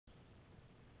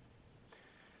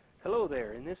Hello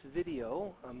there. In this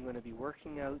video, I'm going to be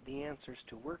working out the answers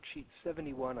to worksheet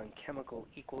 71 on chemical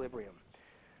equilibrium.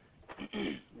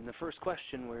 In the first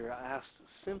question, we're asked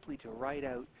simply to write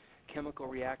out chemical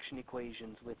reaction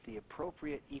equations with the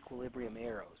appropriate equilibrium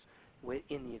arrows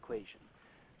in the equation.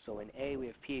 So in A, we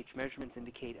have pH measurements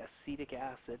indicate acetic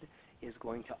acid is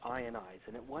going to ionize,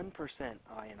 and at 1%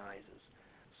 ionizes.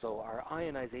 So our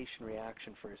ionization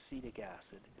reaction for acetic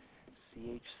acid,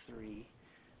 CH3COOH,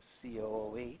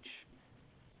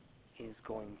 is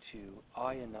going to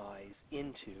ionize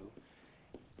into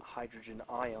hydrogen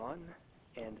ion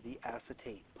and the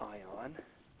acetate ion,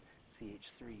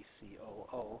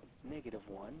 CH3COO,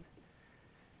 -1.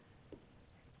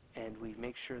 And we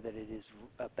make sure that it is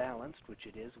balanced, which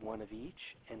it is, one of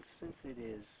each. And since it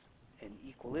is an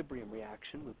equilibrium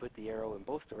reaction, we put the arrow in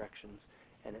both directions,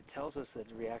 and it tells us that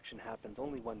the reaction happens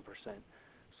only 1%,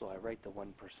 so I write the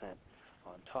 1%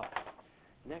 on top.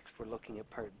 Next, we're looking at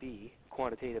part B.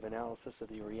 Quantitative analysis of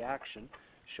the reaction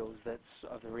shows that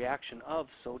the reaction of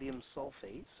sodium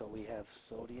sulfate, so we have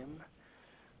sodium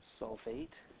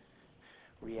sulfate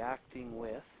reacting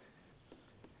with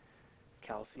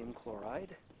calcium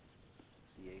chloride,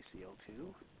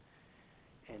 CaCl2,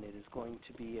 and it is going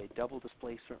to be a double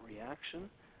displacement reaction,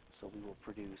 so we will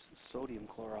produce sodium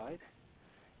chloride,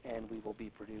 and we will be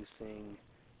producing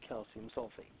calcium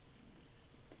sulfate.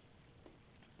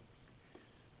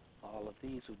 All of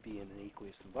these would be in an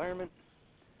aqueous environment.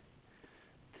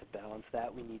 To balance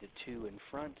that, we need a 2 in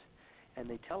front, and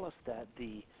they tell us that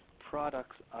the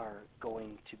products are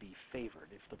going to be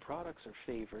favored. If the products are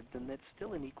favored, then that's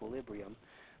still in equilibrium,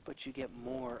 but you get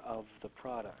more of the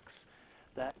products.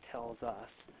 That tells us,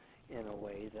 in a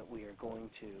way, that we are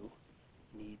going to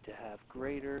need to have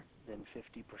greater than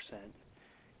 50%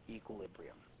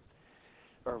 equilibrium,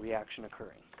 or reaction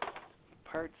occurring.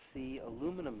 Part C,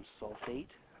 aluminum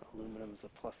sulfate. Aluminum is a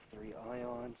 +3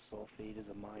 ion, sulfate is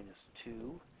a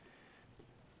 -2.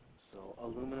 So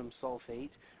aluminum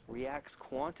sulfate reacts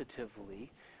quantitatively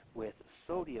with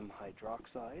sodium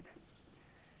hydroxide.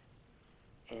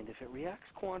 And if it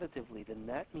reacts quantitatively, then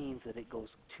that means that it goes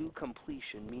to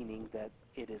completion, meaning that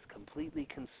it is completely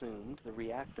consumed, the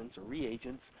reactants or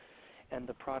reagents, and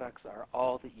the products are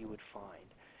all that you would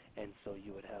find. And so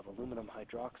you would have aluminum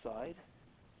hydroxide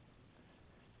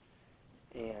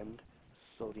and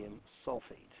sodium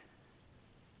sulfate.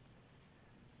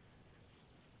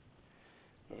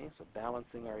 Okay, so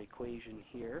balancing our equation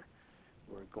here,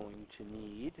 we're going to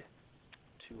need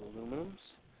 2 aluminums.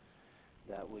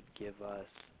 That would give us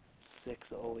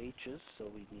 6 OHs, so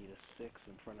we need a 6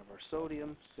 in front of our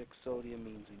sodium. 6 sodium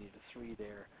means we need a 3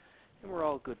 there, and we're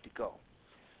all good to go.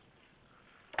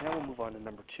 Now we'll move on to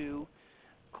number 2.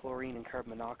 Chlorine and carbon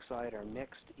monoxide are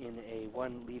mixed in a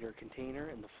 1-liter container,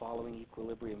 and the following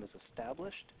equilibrium is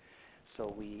established. So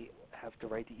we have to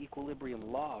write the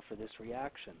equilibrium law for this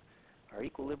reaction. Our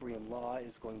equilibrium law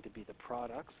is going to be the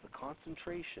products, the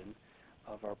concentration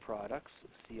of our products,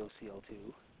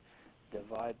 COCl2,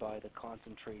 divided by the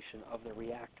concentration of the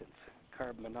reactants,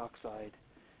 carbon monoxide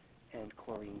and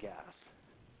chlorine gas.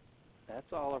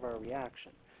 That's all of our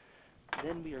reaction.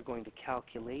 Then we are going to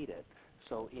calculate it.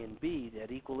 So in B,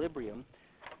 at equilibrium,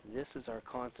 this is our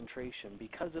concentration.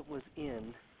 Because it was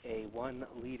in a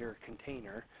 1-liter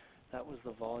container, that was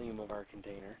the volume of our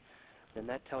container, then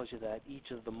that tells you that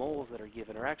each of the moles that are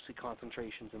given are actually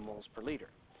concentrations in moles per liter.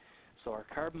 So our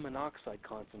carbon monoxide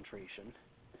concentration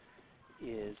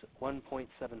is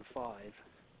 1.75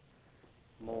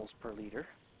 moles per liter,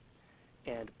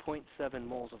 and 0.7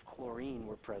 moles of chlorine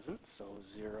were present, so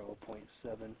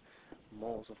 0.7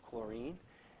 moles of chlorine.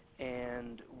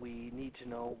 And we need to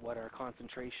know what our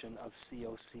concentration of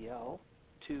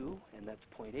COCl2, and that's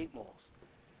 0.8 moles.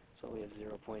 So we have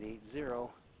 0.80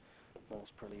 moles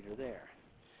per liter there.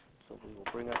 So we will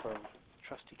bring up our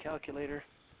trusty calculator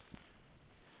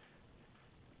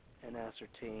and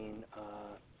ascertain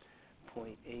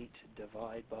 0.8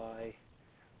 divided by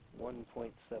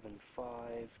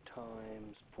 1.75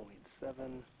 times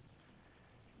 0.7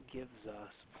 gives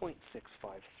us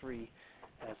 0.653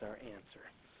 as our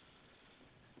answer.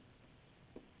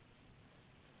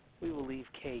 We will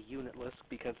leave K unitless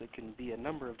because it can be a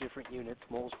number of different units,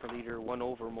 moles per liter, 1/,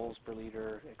 moles per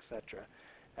liter, etc.,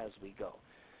 as we go.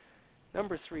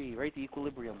 Number 3, write the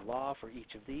equilibrium law for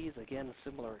each of these. Again, a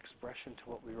similar expression to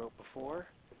what we wrote before.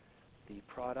 The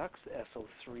products,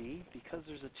 SO3, because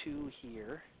there's a 2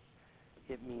 here,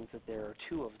 it means that there are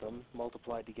 2 of them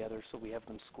multiplied together, so we have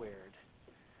them squared.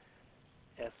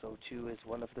 SO2 is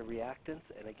one of the reactants,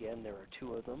 and again, there are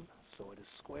 2 of them, so it is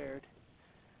squared.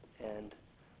 And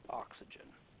oxygen.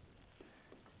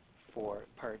 For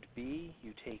part B,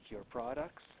 you take your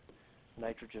products,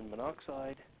 nitrogen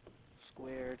monoxide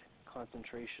squared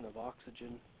concentration of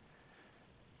oxygen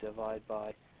divided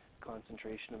by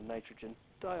concentration of nitrogen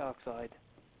dioxide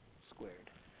squared.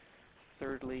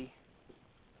 Thirdly,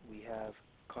 we have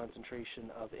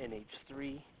concentration of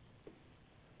NH3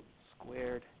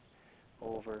 squared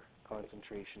over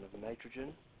concentration of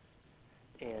nitrogen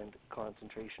and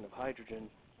concentration of hydrogen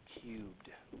cubed.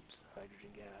 Hydrogen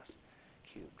gas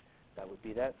cubed. That would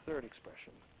be that third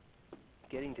expression.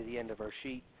 Getting to the end of our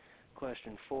sheet,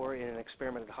 question 4, in an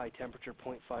experiment at high temperature,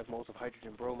 0.5 moles of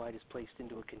hydrogen bromide is placed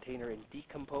into a container and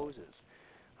decomposes.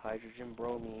 Hydrogen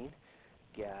bromine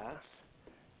gas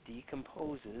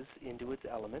decomposes into its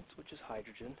elements, which is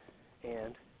hydrogen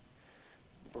and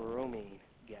bromine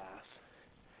gas.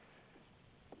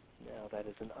 Now that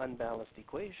is an unbalanced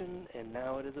equation, and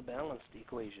now it is a balanced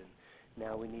equation.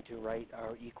 Now we need to write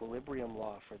our equilibrium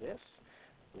law for this.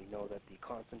 We know that the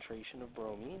concentration of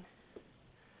bromine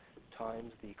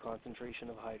times the concentration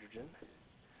of hydrogen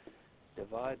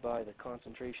divided by the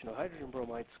concentration of hydrogen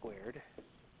bromide squared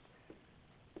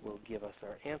will give us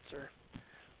our answer.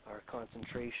 Our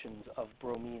concentrations of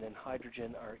bromine and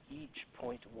hydrogen are each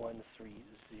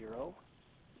 0.130.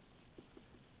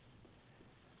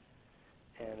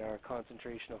 And our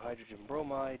concentration of hydrogen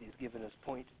bromide is given as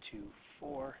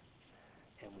 0.24.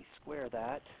 And we square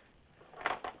that,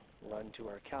 run to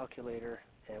our calculator,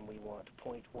 and we want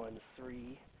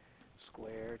 0.13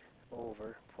 squared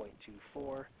over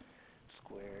 0.24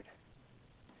 squared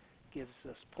gives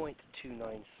us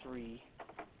 0.293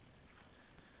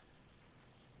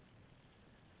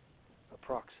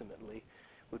 approximately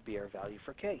would be our value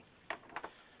for K.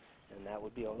 And that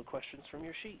would be all the questions from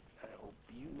your sheet. I hope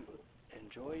you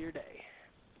enjoy your day.